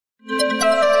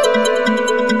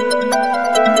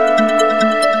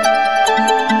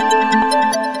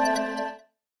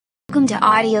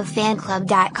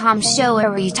audiofanclub.com show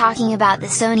where we're talking about the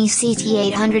Sony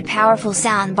CT800 powerful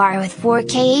soundbar with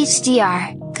 4K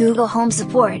HDR, Google Home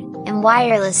support, and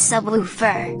wireless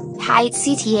subwoofer,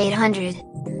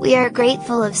 HT-CT800. We are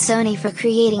grateful of Sony for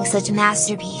creating such a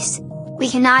masterpiece. We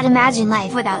cannot imagine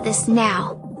life without this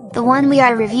now. The one we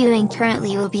are reviewing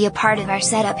currently will be a part of our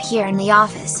setup here in the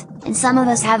office, and some of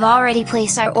us have already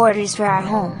placed our orders for our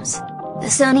homes. The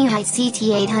Sony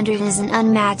HT-CT800 is an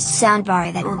unmatched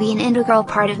soundbar that will be an integral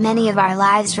part of many of our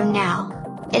lives from now.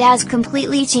 It has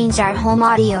completely changed our home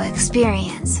audio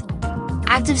experience.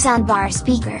 Active soundbar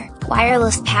speaker,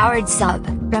 wireless powered sub,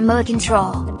 remote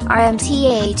control,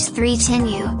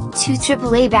 RMTAH310U, 2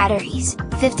 AAA batteries,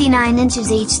 59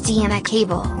 inches HDMI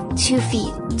cable, 2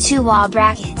 feet, 2 wall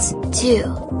brackets,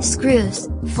 2 screws,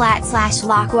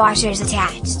 flat/lock washers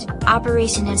attached,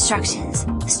 operation instructions,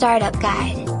 startup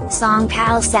guide, song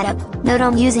pal setup, note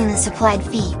on using the supplied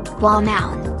feet, wall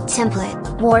mount,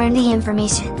 template, warranty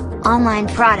information, online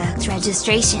product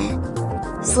registration.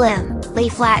 Slim, lay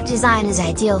flat design is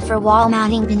ideal for wall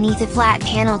mounting beneath a flat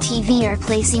panel TV or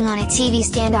placing on a TV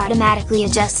stand. Automatically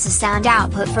adjusts the sound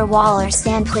output for wall or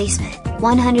stand placement.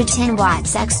 110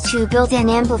 watts x2 built-in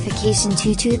amplification,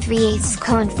 2 3/8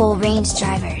 cone full range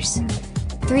drivers.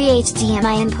 3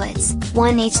 HDMI inputs,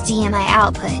 1 HDMI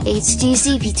output.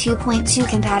 HDCP 2.2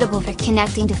 compatible for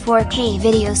connecting to 4K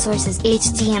video sources.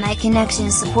 HDMI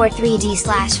connections support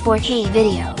 3D/4K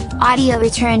video, audio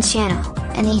return channel,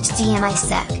 and HDMI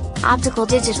SEC, optical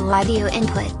digital audio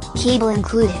input, cable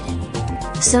included.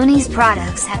 Sony's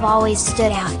products have always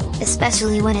stood out,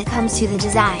 especially when it comes to the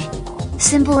design.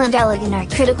 Simple and elegant are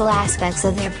critical aspects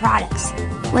of their products.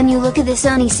 When you look at the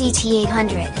Sony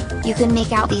CT800, you can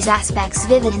make out these aspects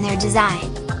vivid in their design.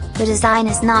 The design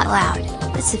is not loud,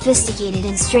 but sophisticated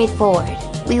and straightforward,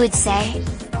 we would say.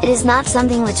 It is not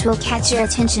something which will catch your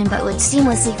attention but would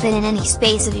seamlessly fit in any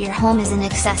space of your home as an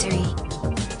accessory.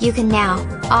 You can now,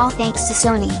 all thanks to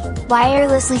Sony,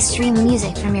 wirelessly stream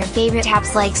music from your favorite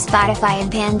apps like Spotify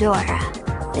and Pandora.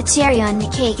 The cherry on the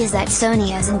cake is that Sony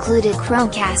has included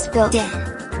Chromecast built in.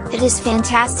 It is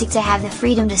fantastic to have the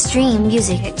freedom to stream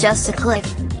music at just a click.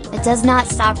 It does not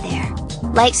stop there.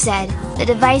 Like said, the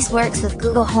device works with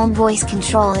Google Home voice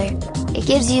controller. It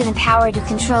gives you the power to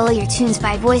control your tunes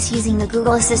by voice using the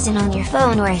Google Assistant on your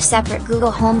phone or a separate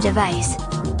Google Home device.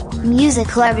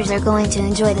 Music lovers are going to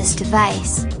enjoy this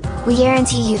device. We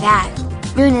guarantee you that.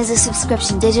 Roon is a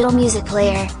subscription digital music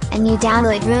player, and you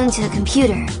download Roon to a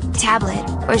computer, tablet,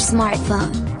 or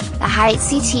smartphone. The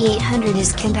HT-CT800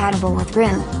 is compatible with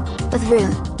Roon. With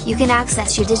Roon, you can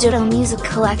access your digital music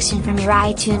collection from your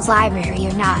iTunes library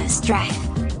or NAS drive.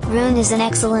 Roon is an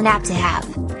excellent app to have.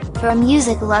 For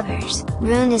music lovers,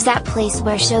 Roon is that place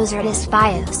where shows artist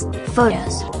bios,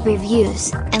 photos,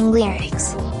 reviews, and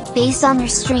lyrics. Based on their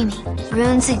streaming,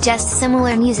 Roon suggests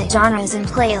similar music genres and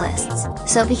playlists,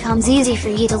 so it becomes easy for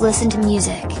you to listen to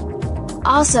music.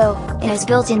 Also, it has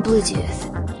built-in Bluetooth.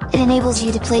 It enables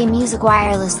you to play music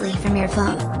wirelessly from your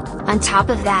phone. On top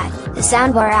of that, the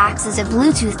soundbar acts as a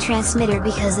Bluetooth transmitter,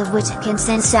 because of which it can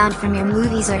send sound from your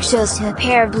movies or shows to a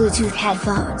pair of Bluetooth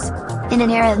headphones. In an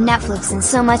era of Netflix and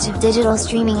so much of digital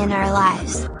streaming in our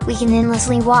lives, we can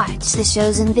endlessly watch the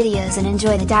shows and videos and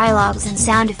enjoy the dialogues and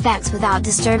sound effects without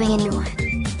disturbing anyone.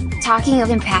 Talking of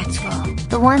impactful,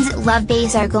 the ones that love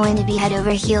bass are going to be head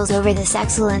over heels over this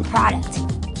excellent product.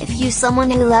 If you're someone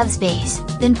who loves bass,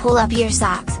 then pull up your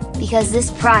socks, because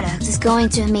this product is going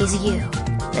to amaze you.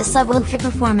 The subwoofer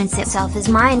performance itself is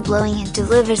mind-blowing and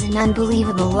delivers an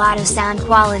unbelievable lot of sound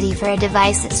quality for a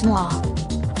device that's small.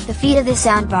 The feet of the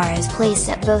soundbar is placed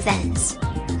at both ends.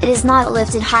 It is not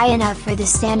lifted high enough for the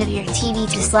stand of your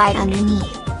TV to slide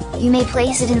underneath. You may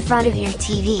place it in front of your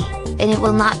TV, and it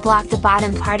will not block the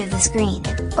bottom part of the screen,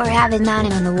 or have it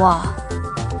mounted on the wall.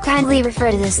 Kindly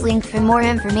refer to this link for more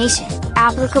information,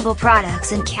 applicable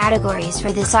products and categories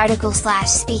for this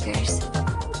article/speakers.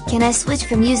 Can I switch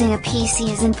from using a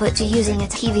PC as input to using a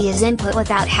TV as input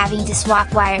without having to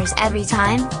swap wires every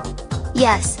time?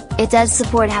 Yes, it does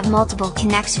support have multiple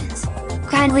connections.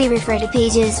 Kindly refer to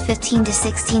pages 15 to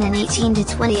 16 and 18 to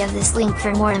 20 of this link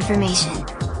for more information.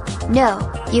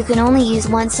 No, you can only use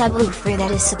one subwoofer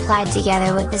that is supplied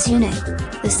together with this unit.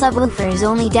 The subwoofer is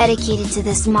only dedicated to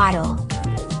this model.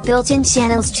 Built-in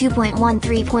channels 2.1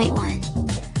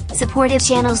 3.1. Supported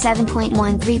channel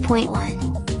 7.1 3.1.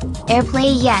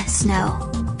 AirPlay yes no.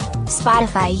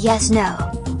 Spotify yes no.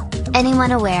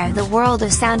 Anyone aware of the world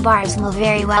of soundbars will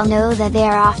very well know that they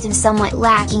are often somewhat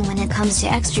lacking when it comes to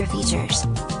extra features.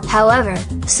 However,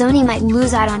 Sony might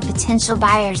lose out on potential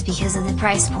buyers because of the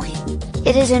price point.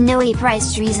 It is in no way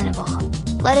priced reasonable.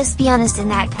 Let us be honest in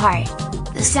that part.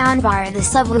 The The soundbar and the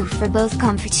subwoofer both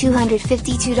come for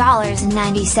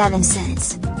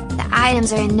 $252.97. The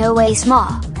items are in no way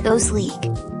small, though sleek.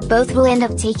 Both will end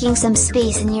up taking some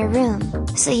space in your room,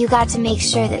 so you got to make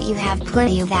sure that you have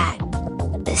plenty of that.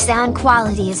 The sound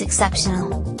quality is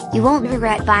exceptional. You won't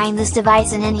regret buying this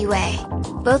device in any way.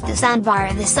 Both the soundbar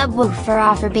and the subwoofer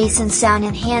offer bass and sound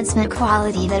enhancement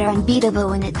quality that are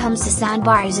unbeatable when it comes to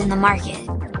soundbars in the market.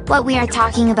 What we are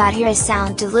talking about here is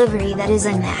sound delivery that is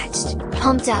unmatched,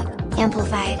 pumped up,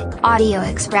 amplified, audio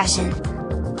expression.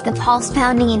 The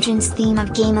pulse-pounding entrance theme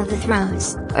of Game of the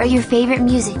Thrones, or your favorite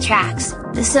music tracks,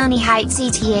 the Sony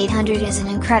HT-CT800 is an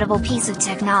incredible piece of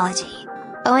technology.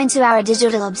 Owing to our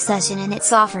digital obsession and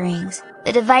its offerings,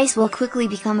 the device will quickly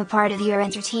become a part of your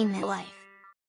entertainment life.